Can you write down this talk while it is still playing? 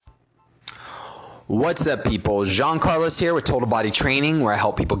What's up, people? Jean Carlos here with Total Body Training, where I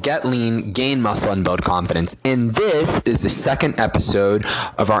help people get lean, gain muscle, and build confidence. And this is the second episode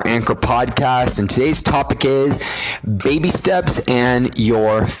of our Anchor podcast. And today's topic is baby steps and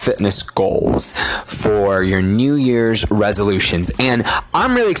your fitness goals for your New Year's resolutions. And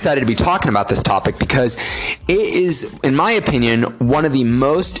I'm really excited to be talking about this topic because it is, in my opinion, one of the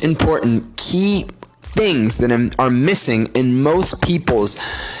most important key things that are missing in most people's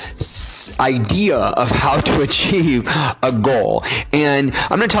idea of how to achieve a goal. And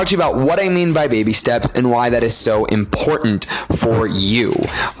I'm going to talk to you about what I mean by baby steps and why that is so important for you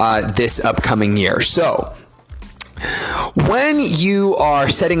this upcoming year. So, when you are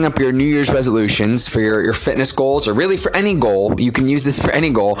setting up your New Year's resolutions for your fitness goals, or really for any goal, you can use this for any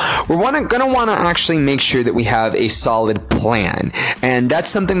goal, we're going to want to actually make sure that we have a solid plan. And that's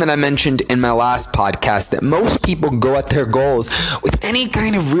something that I mentioned in my last podcast, that most people go at their goals with any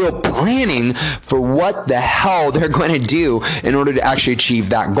kind of real planning for what the hell they're going to do in order to actually achieve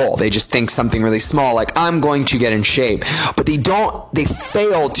that goal. They just think something really small, like I'm going to get in shape, but they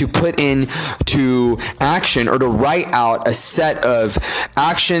fail to put into action or to write out a set of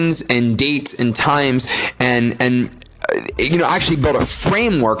actions and dates and times and actually build a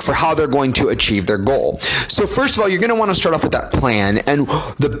framework for how they're going to achieve their goal. So first of all, you're going to want to start off with that plan. And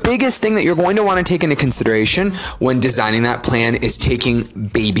the biggest thing that you're going to want to take into consideration when designing that plan is taking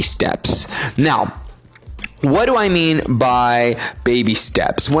baby steps. Now, what do I mean by baby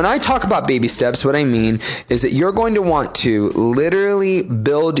steps? When I talk about baby steps, what I mean is that you're going to want to literally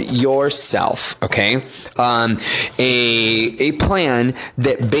build yourself, okay? A plan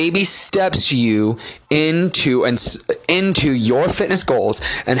that baby steps you into your fitness goals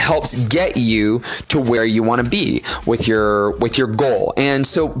and helps get you to where you want to be with your goal. And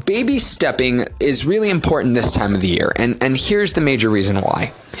so baby stepping is really important this time of the year. And here's the major reason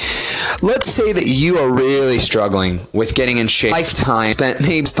why. Let's say that you are really struggling with getting in shape. Lifetime spent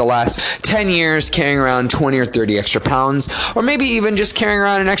maybe the last 10 years carrying around 20 or 30 extra pounds, or maybe even just carrying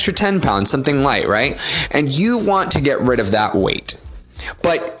around an extra 10 pounds, something light, right? And you want to get rid of that weight.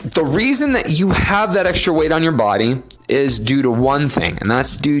 But the reason that you have that extra weight on your body is due to one thing, and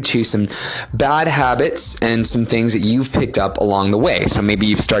that's due to some bad habits and some things that you've picked up along the way. So maybe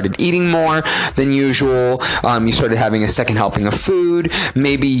you've started eating more than usual. You started having a second helping of food.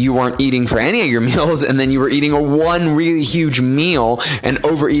 Maybe you weren't eating for any of your meals, and then you were eating one really huge meal and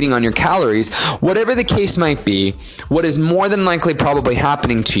overeating on your calories. Whatever the case might be, what is more than likely probably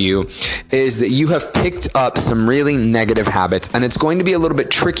happening to you is that you have picked up some really negative habits, and it's going to be a little bit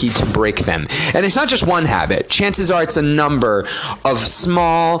tricky to break them. And it's not just one habit. Chances are it's a number of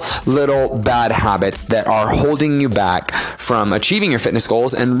small little bad habits that are holding you back from achieving your fitness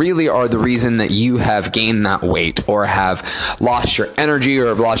goals and really are the reason that you have gained that weight or have lost your energy or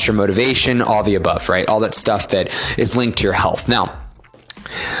have lost your motivation, all the above, right? All that stuff that is linked to your health. Now,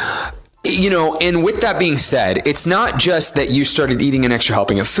 and with that being said, it's not just that you started eating an extra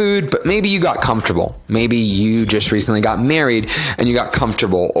helping of food, but maybe you got comfortable. Maybe you just recently got married and you got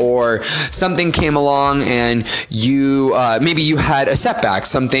comfortable, or something came along and maybe you had a setback,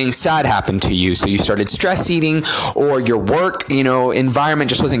 something sad happened to you. So you started stress eating, or your work, environment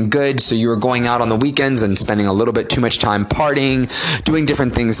just wasn't good. So you were going out on the weekends and spending a little bit too much time partying, doing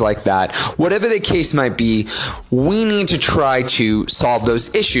different things like that. Whatever the case might be, we need to try to solve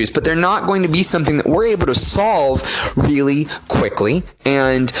those issues, but they're not going to be something that we're able to solve really quickly,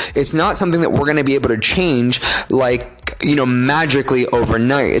 and it's not something that we're going to be able to change magically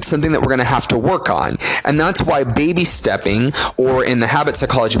overnight. It's something that we're going to have to work on. And that's why baby stepping, or in the habit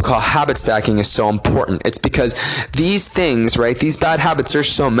psychology we call habit stacking, is so important. It's because these things, right, these bad habits,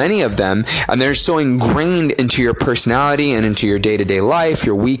 there's so many of them, and they're so ingrained into your personality and into your day-to-day life,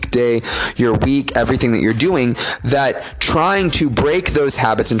 your weekday, your week, everything that you're doing, that trying to break those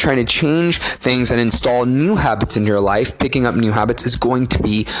habits and trying to change things and install new habits in your life, picking up new habits, is going to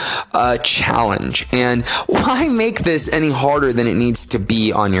be a challenge. And why make this any harder than it needs to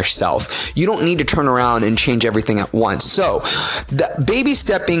be on yourself? You don't need to turn around and change everything at once. So the baby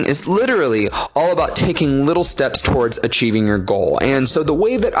stepping is literally all about taking little steps towards achieving your goal. And so the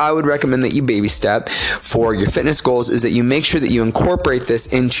way that I would recommend that you baby step for your fitness goals is that you make sure that you incorporate this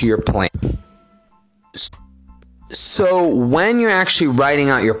into your plan. So when you're actually writing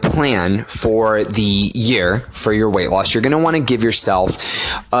out your plan for the year for your weight loss, you're going to want to give yourself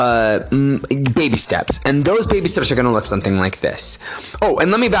baby steps. And those baby steps are going to look something like this. Oh,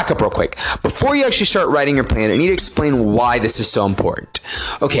 and let me back up real quick. Before you actually start writing your plan, I need to explain why this is so important.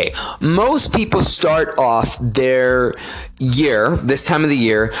 Okay, most people start off their year, this time of the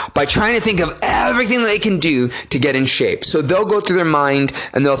year, by trying to think of everything that they can do to get in shape. So they'll go through their mind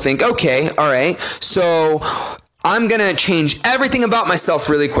and they'll think, okay, all right, so I'm going to change everything about myself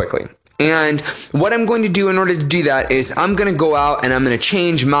really quickly. And what I'm going to do in order to do that is I'm going to go out and I'm going to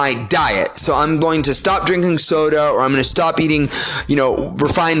change my diet. So I'm going to stop drinking soda, or I'm going to stop eating,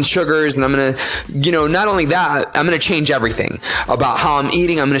 refined sugars. And I'm going to, not only that, I'm going to change everything about how I'm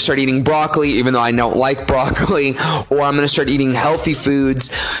eating. I'm going to start eating broccoli, even though I don't like broccoli, or I'm going to start eating healthy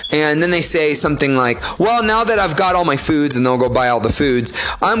foods. And then they say something like, well, now that I've got all my foods, and they'll go buy all the foods,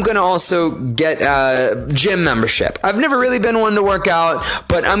 I'm going to also get a gym membership. I've never really been one to work out,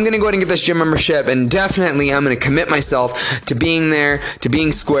 but I'm going to go ahead and get this gym membership, and definitely I'm going to commit myself to being there, to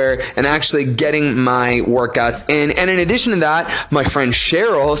being square, and actually getting my workouts in. And in addition to that, my friend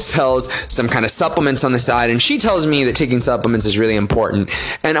Cheryl sells some kind of supplements on the side, and she tells me that taking supplements is really important.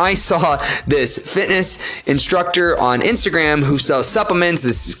 And I saw this fitness instructor on Instagram who sells supplements,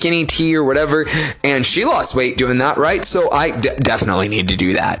 this skinny tea or whatever, and she lost weight doing that, right? So I definitely need to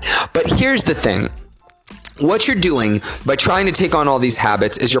do that. But here's the thing. What you're doing by trying to take on all these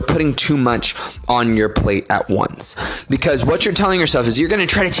habits is you're putting too much on your plate at once. Because what you're telling yourself is you're going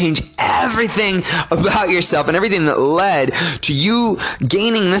to try to change everything about yourself and everything that led to you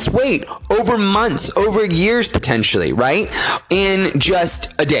gaining this weight over months, over years potentially, right? In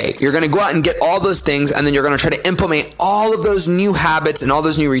just a day. You're going to go out and get all those things, and then you're going to try to implement all of those new habits and all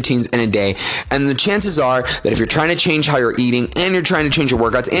those new routines in a day. And the chances are that if you're trying to change how you're eating, and you're trying to change your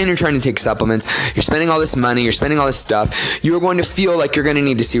workouts, and you're trying to take supplements, you're spending all this money, you're spending all this stuff, you're going to feel like you're going to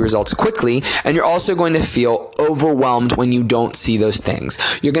need to see results quickly, and you're also going to feel overwhelmed when you don't see those things.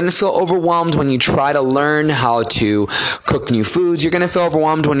 You're going to feel overwhelmed when you try to learn how to cook new foods. You're going to feel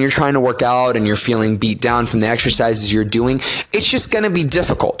overwhelmed when you're trying to work out and you're feeling beat down from the exercises you're doing. It's just going to be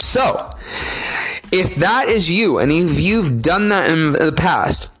difficult. So, if that is you, and if you've done that in the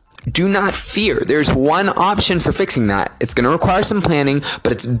past, do not fear. There's one option for fixing that. It's going to require some planning,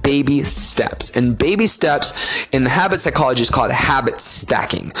 but it's baby steps. And baby steps in the habit psychology is called habit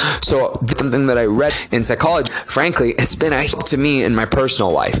stacking. So something that I read in psychology, frankly, it's been a help to me in my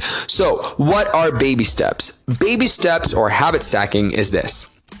personal life. So what are baby steps? Baby steps or habit stacking is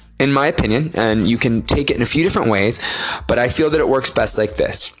this. In my opinion, and you can take it in a few different ways, but I feel that it works best like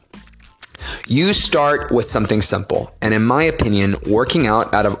this. You start with something simple. And in my opinion, working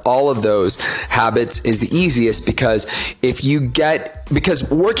out of all of those habits is the easiest, because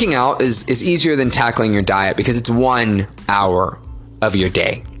working out is easier than tackling your diet, because it's 1 hour of your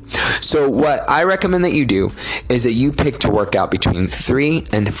day. So what I recommend that you do is that you pick to work out between 3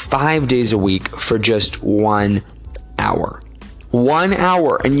 and 5 days a week for just 1 hour. 1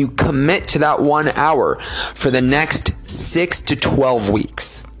 hour, and you commit to that 1 hour for the next 6 to 12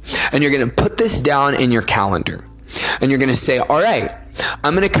 weeks. And you're going to put this down in your calendar. And you're going to say, all right,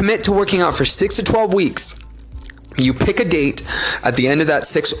 I'm going to commit to working out for 6 to 12 weeks. You pick a date at the end of that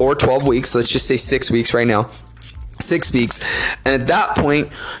 6 or 12 weeks. Let's just say 6 weeks right now. 6 weeks. And at that point,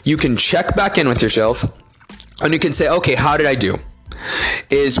 you can check back in with yourself. And you can say, okay, how did I do?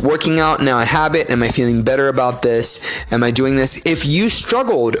 Is working out now a habit? Am I feeling better about this? Am I doing this? If you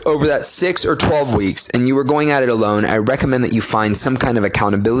struggled over that 6 or 12 weeks and you were going at it alone, I recommend that you find some kind of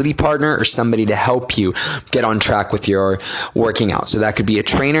accountability partner or somebody to help you get on track with your working out. So that could be a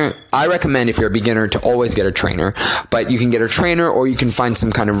trainer. I recommend, if you're a beginner, to always get a trainer, but you can get a trainer, or you can find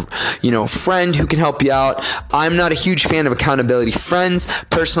some kind of, friend who can help you out. I'm not a huge fan of accountability friends.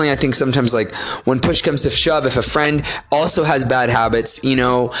 Personally, I think sometimes, like, when push comes to shove, if a friend also has bad habits,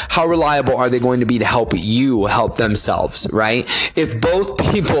 how reliable are they going to be to help you help themselves, right? If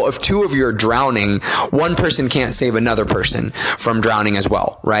two of you are drowning, one person can't save another person from drowning as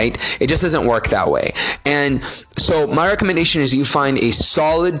well, right? It just doesn't work that way. And so my recommendation is you find a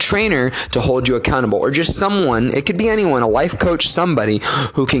solid trainer to hold you accountable, or just someone, it could be anyone, a life coach, somebody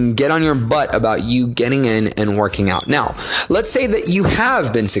who can get on your butt about you getting in and working out. Now, let's say that you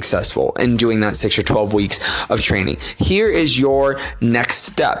have been successful in doing that 6 or 12 weeks of training. Here is your next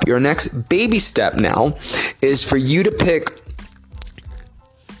step. Your next baby step now is for you to pick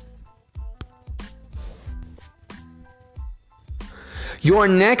Your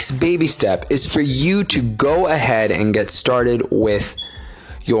next baby step is for you to go ahead and get started with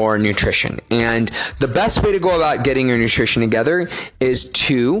your nutrition. And the best way to go about getting your nutrition together is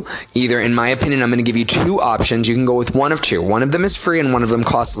to either, in my opinion, I'm going to give you two options. You can go with one of two. One of them is free and one of them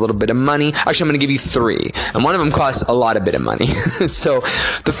costs a little bit of money. Actually, I'm going to give you three, and one of them costs a lot of bit of money. So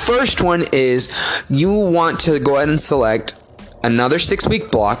the first one is you want to go ahead and select another 6-week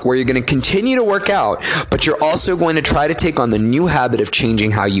block where you're going to continue to work out, but you're also going to try to take on the new habit of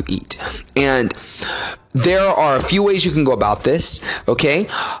changing how you eat. And there are a few ways you can go about this, okay?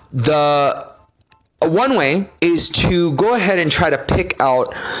 The one way is to go ahead and try to pick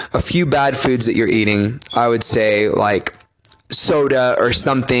out a few bad foods that you're eating. I would say like soda or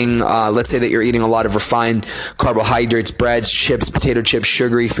something. Let's say that you're eating a lot of refined carbohydrates, breads, chips, potato chips,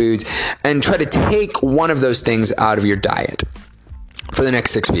 sugary foods, and try to take one of those things out of your diet for the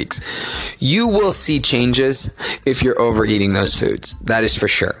next 6 weeks. You will see changes if you're overeating those foods. That is for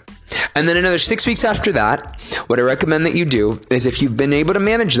sure. And then another 6 weeks after that, what I recommend that you do is, if you've been able to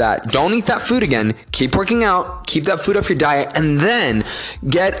manage that, don't eat that food again. Keep working out, keep that food off your diet, and then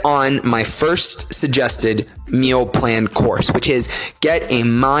get on my first suggested meal plan course, which is get a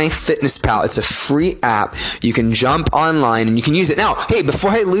MyFitnessPal. It's a free app. You can jump online and you can use it. Now, hey,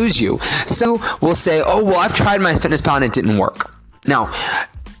 before I lose you, so we'll say, oh, well, I've tried MyFitnessPal and it didn't work. Now,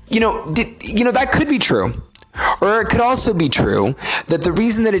 that could be true. Or it could also be true that the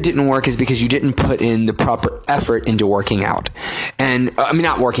reason that it didn't work is because you didn't put in the proper effort into working out. And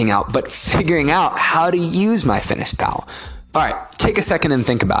not working out, but figuring out how to use MyFitnessPal. All right, take a second and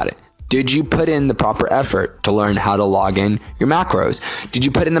think about it. Did you put in the proper effort to learn how to log in your macros? Did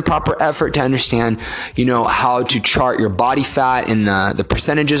you put in the proper effort to understand, how to chart your body fat and the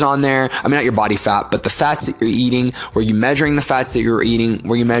percentages on there? Not your body fat, but the fats that you're eating. Were you measuring the fats that you're eating?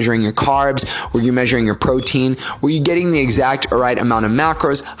 Were you measuring your carbs? Were you measuring your protein? Were you getting the exact right amount of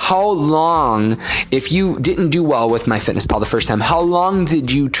macros? How long, if you didn't do well with MyFitnessPal the first time, how long did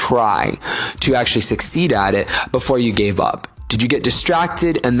you try to actually succeed at it before you gave up? Did you get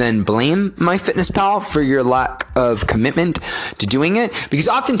distracted and then blame MyFitnessPal for your lack of commitment to doing it? Because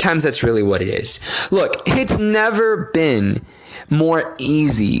oftentimes that's really what it is. Look, it's never been more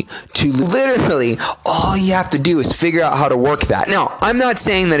easy to literally, all you have to do is figure out how to work that. Now, I'm not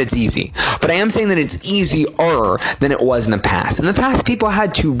saying that it's easy, but I am saying that it's easier than it was in the past. In the past, people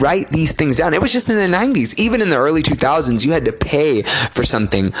had to write these things down. It was just in the 90s. Even in the early 2000s, you had to pay for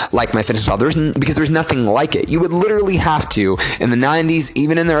something like MyFitnessPal because there's nothing like it. You would literally have to, in the 90s,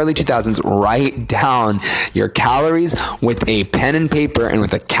 even in the early 2000s, write down your calories with a pen and paper and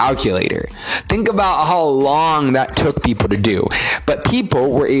with a calculator. Think about how long that took people to do. But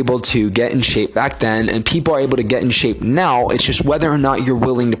people were able to get in shape back then, and people are able to get in shape now. It's just whether or not you're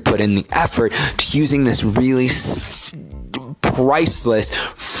willing to put in the effort to using this really priceless,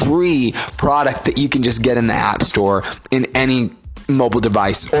 free product that you can just get in the App Store in any mobile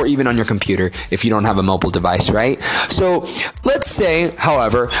device, or even on your computer if you don't have a mobile device, right? So let's say,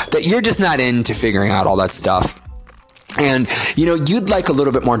 however, that you're just not into figuring out all that stuff. And, you'd like a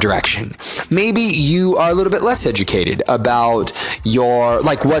little bit more direction. Maybe you are a little bit less educated about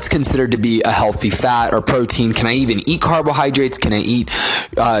what's considered to be a healthy fat or protein. Can I even eat carbohydrates? Can I eat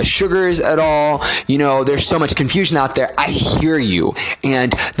sugars at all? There's so much confusion out there. I hear you.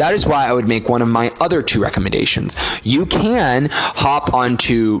 And that is why I would make one of my other two recommendations. You can hop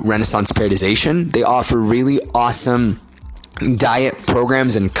onto Renaissance Periodization. They offer really awesome diet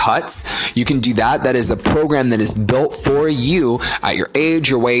programs and cuts. You can do that. That is a program that is built for you at your age,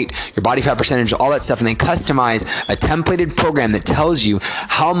 your weight, your body fat percentage, all that stuff. And they customize a templated program that tells you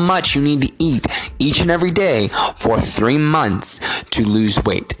how much you need to eat each and every day for 3 months to lose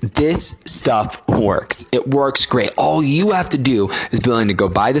weight. This stuff works. It works great. All you have to do is be willing to go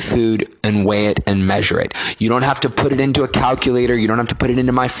buy the food and weigh it and measure it. You don't have to put it into a calculator. You don't have to put it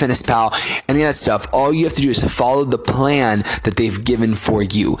into MyFitnessPal, any of that stuff. All you have to do is follow the plan that they've given for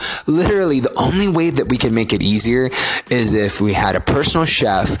you. Literally, the only way that we can make it easier is if we had a personal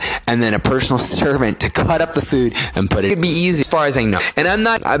chef and then a personal servant to cut up the food and put it. It'd be easy as far as I know. And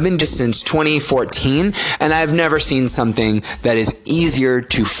I've been just since 2014, and I've never seen something that is easier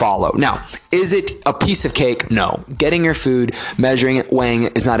to follow. Now, is it a piece of cake? No. Getting your food, measuring it, weighing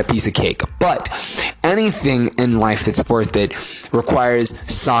it is not a piece of cake. But anything in life that's worth it requires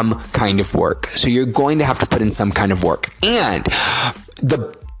some kind of work. So you're going to have to put in some kind of work. And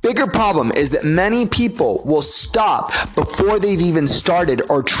the bigger problem is that many people will stop before they've even started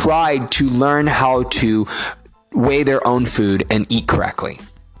or tried to learn how to weigh their own food and eat correctly.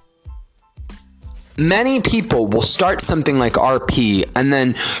 Many people will start something like RP and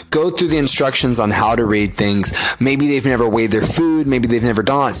then go through the instructions on how to read things. Maybe they've never weighed their food. Maybe they've never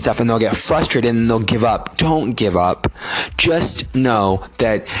done all that stuff, and they'll get frustrated and they'll give up. Don't give up. Just know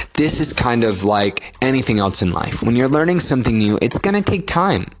that this is kind of like anything else in life. When you're learning something new, it's going to take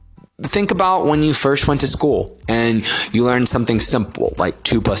time. Think about when you first went to school and you learned something simple like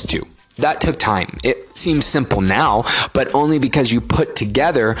 2 + 2. That took time. It seems simple now, but only because you put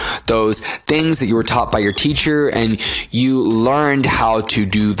together those things that you were taught by your teacher and you learned how to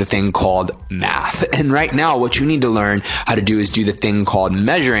do the thing called math. And right now, what you need to learn how to do is do the thing called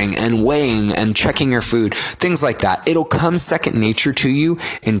measuring and weighing and checking your food, things like that. It'll come second nature to you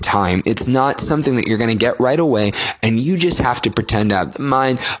in time. It's not something that you're going to get right away, and you just have to pretend to have the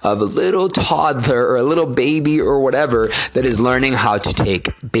mind of a little toddler or a little baby or whatever that is learning how to take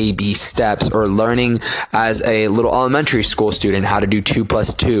baby steps, or learning as a little elementary school student how to do 2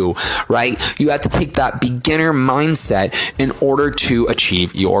 + 2, right? You have to take that beginner mindset in order to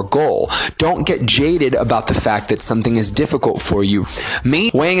achieve your goal. Don't get jaded about the fact that something is difficult for you.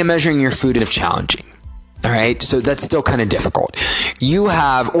 Weighing and measuring your food is challenging. All right, so that's still kind of difficult. You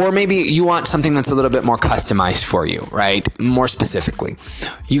have, or maybe you want something that's a little bit more customized for you, right? More specifically,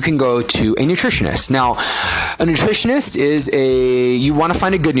 you can go to a nutritionist. Now, a nutritionist is you want to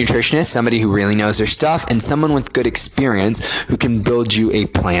find a good nutritionist, somebody who really knows their stuff, and someone with good experience who can build you a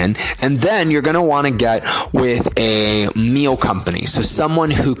plan. And then you're going to want to get with a meal company. So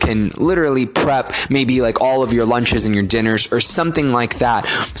someone who can literally prep maybe like all of your lunches and your dinners or something like that,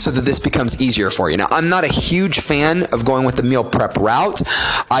 so that this becomes easier for you. Now, I'm not a huge fan of going with the meal prep route.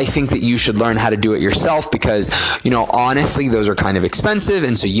 I think that you should learn how to do it yourself because, honestly, those are kind of expensive.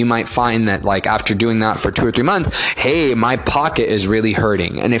 And so you might find that like after doing that for 2 or 3 months, hey, my pocket is really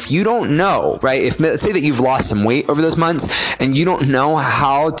hurting. And if you don't know, right, let's say that you've lost some weight over those months and you don't know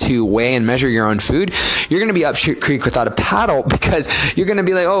how to weigh and measure your own food, you're going to be up shit creek without a paddle because you're going to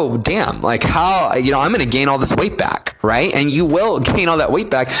be like, oh, damn, like how, I'm going to gain all this weight back, right? And you will gain all that weight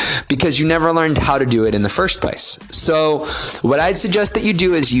back because you never learned how to do it in the first place. So what I'd suggest that you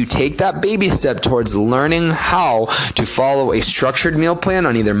do is you take that baby step towards learning how to follow a structured meal plan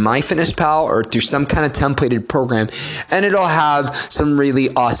on either MyFitnessPal or through some kind of templated program, and it'll have some really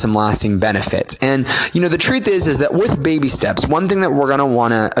awesome lasting benefits. And the truth is that with baby steps, one thing that we're going to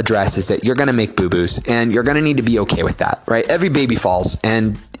want to address is that you're going to make boo-boos, and you're going to need to be okay with that, right? Every baby falls,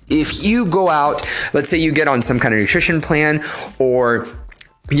 and if you go out, let's say you get on some kind of nutrition plan, or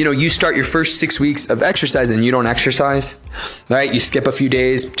you start your first 6 weeks of exercise and you don't exercise, right? You skip a few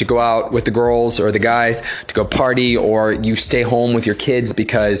days to go out with the girls or the guys to go party, or you stay home with your kids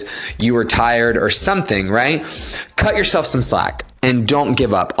because you were tired or something, right? Cut yourself some slack and don't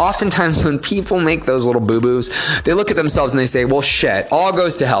give up. Oftentimes when people make those little boo-boos, they look at themselves and they say, well, shit, all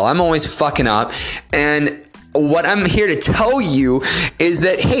goes to hell. I'm always fucking up. And what I'm here to tell you is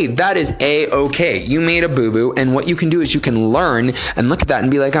that, hey, that is A-okay. You made a boo-boo, and what you can do is you can learn and look at that and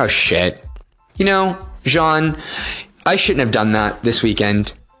be like, oh, shit. Jean, I shouldn't have done that this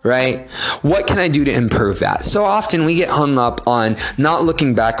weekend. Right? What can I do to improve that? So often we get hung up on not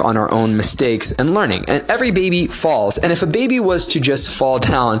looking back on our own mistakes and learning. And every baby falls. And if a baby was to just fall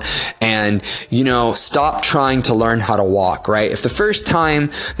down and, stop trying to learn how to walk, right? If the first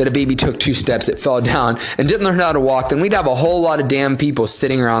time that a baby took 2 steps, it fell down and didn't learn how to walk, then we'd have a whole lot of damn people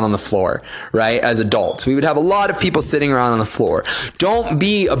sitting around on the floor, right? As adults, we would have a lot of people sitting around on the floor. Don't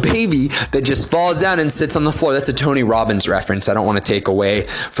be a baby that just falls down and sits on the floor. That's a Tony Robbins reference. I don't want to take away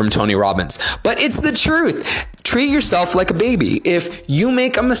from Tony Robbins, but it's the truth. Treat yourself like a baby. If you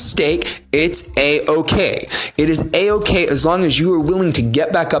make a mistake, it's A-okay. It is A-okay as long as you are willing to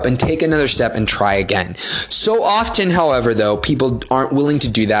get back up and take another step and try again. So often, however, though, people aren't willing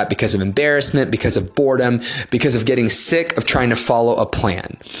to do that because of embarrassment, because of boredom, because of getting sick of trying to follow a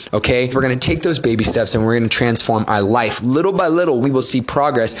plan. Okay? We're going to take those baby steps and we're going to transform our life. Little by little, we will see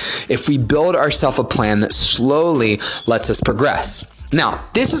progress if we build ourselves a plan that slowly lets us progress. Now,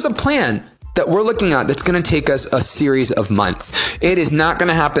 this is a plan that we're looking at that's going to take us a series of months. It is not going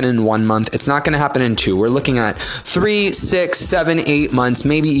to happen in 1 month. It's not going to happen in 2. We're looking at 3, 6, 7, 8 months,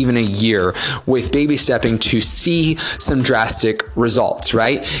 maybe even a year with baby stepping to see some drastic results,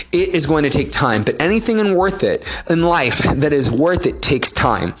 right? It is going to take time, but anything in life that is worth it takes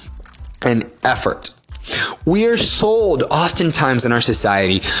time and effort. We are sold oftentimes in our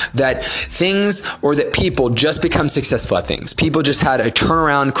society that things or that people just become successful at things. People just had a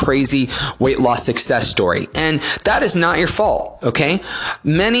turnaround, crazy weight loss success story. And that is not your fault, okay?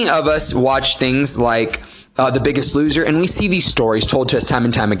 Many of us watch things like The Biggest Loser, and we see these stories told to us time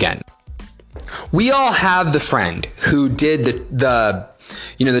and time again. We all have the friend who did the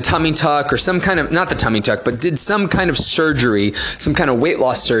the tummy tuck or some kind of, not the tummy tuck, but did some kind of surgery, some kind of weight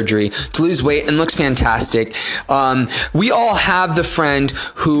loss surgery to lose weight and looks fantastic. We all have the friend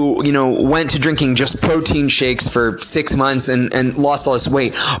who, went to drinking just protein shakes for 6 months and lost all this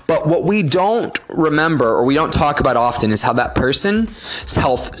weight. But what we don't remember or we don't talk about often is how that person's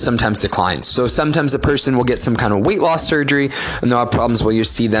health sometimes declines. So sometimes the person will get some kind of weight loss surgery and they'll have problems where you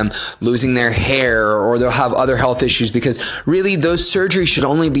see them losing their hair or they'll have other health issues, because really those surgeries should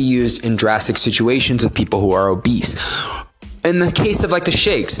only be used in drastic situations with people who are obese. In the case of like the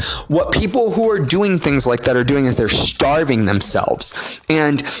shakes, what people who are doing things like that are doing is they're starving themselves,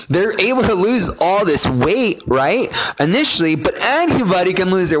 and they're able to lose all this weight, right? Initially, but anybody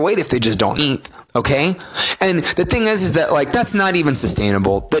can lose their weight if they just don't eat. Okay? And the thing is that like, that's not even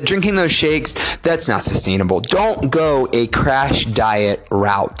sustainable. That drinking those shakes, that's not sustainable. Don't go a crash diet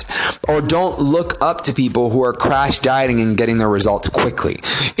route, or don't look up to people who are crash dieting and getting their results quickly.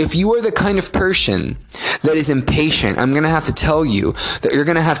 If you are the kind of person that is impatient, I'm going to have to tell you that you're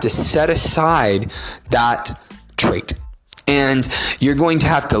going to have to set aside that trait. And you're going to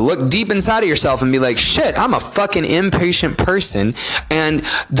have to look deep inside of yourself and be like, shit, I'm a fucking impatient person. And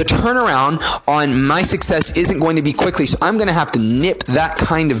the turnaround on my success isn't going to be quickly. So I'm going to have to nip that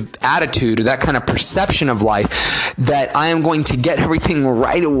kind of attitude or that kind of perception of life that I am going to get everything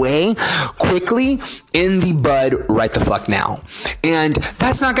right away, quickly, in the bud right the fuck now. And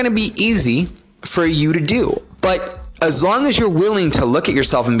that's not going to be easy for you to do. But as long as you're willing to look at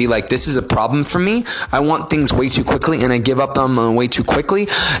yourself and be like, this is a problem for me, I want things way too quickly and I give up on them way too quickly.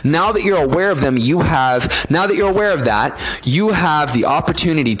 Now that you're aware of them, you have the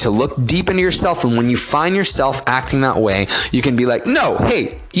opportunity to look deep into yourself. And when you find yourself acting that way, you can be like, no,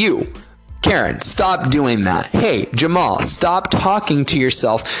 hey, you, Karen, stop doing that. Hey, Jamal, stop talking to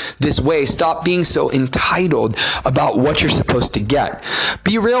yourself this way. Stop being so entitled about what you're supposed to get.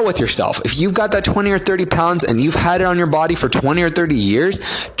 Be real with yourself. If you've got that 20 or 30 pounds and you've had it on your body for 20 or 30 years,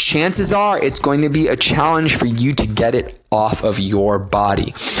 chances are it's going to be a challenge for you to get it off of your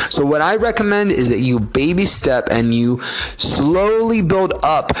body. So what I recommend is that you baby step and you slowly build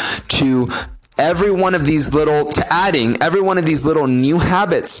up to adding every one of these little new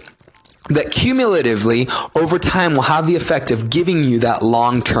habits that cumulatively over time will have the effect of giving you that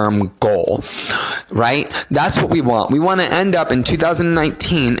long-term goal, right? That's what we want. We want to end up in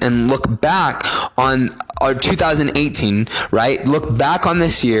 2019 and look back on our 2018, right? Look back on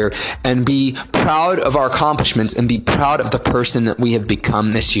this year and be proud of our accomplishments and be proud of the person that we have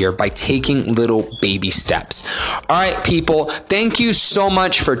become this year by taking little baby steps. All right, people, thank you so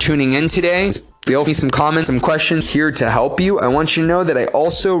much for tuning in today. Feel free some comments, some questions here to help you. I want you to know that I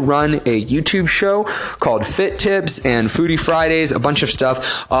also run a YouTube show called Fit Tips and Foodie Fridays, a bunch of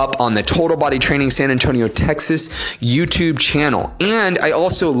stuff up on the Total Body Training San Antonio, Texas YouTube channel. And I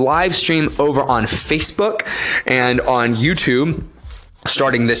also live stream over on Facebook and on YouTube.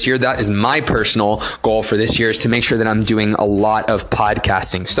 Starting this year, that is my personal goal for this year, is to make sure that I'm doing a lot of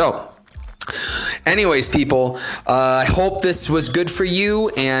podcasting. So anyways, people, I hope this was good for you,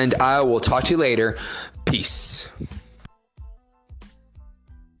 and I will talk to you later. Peace.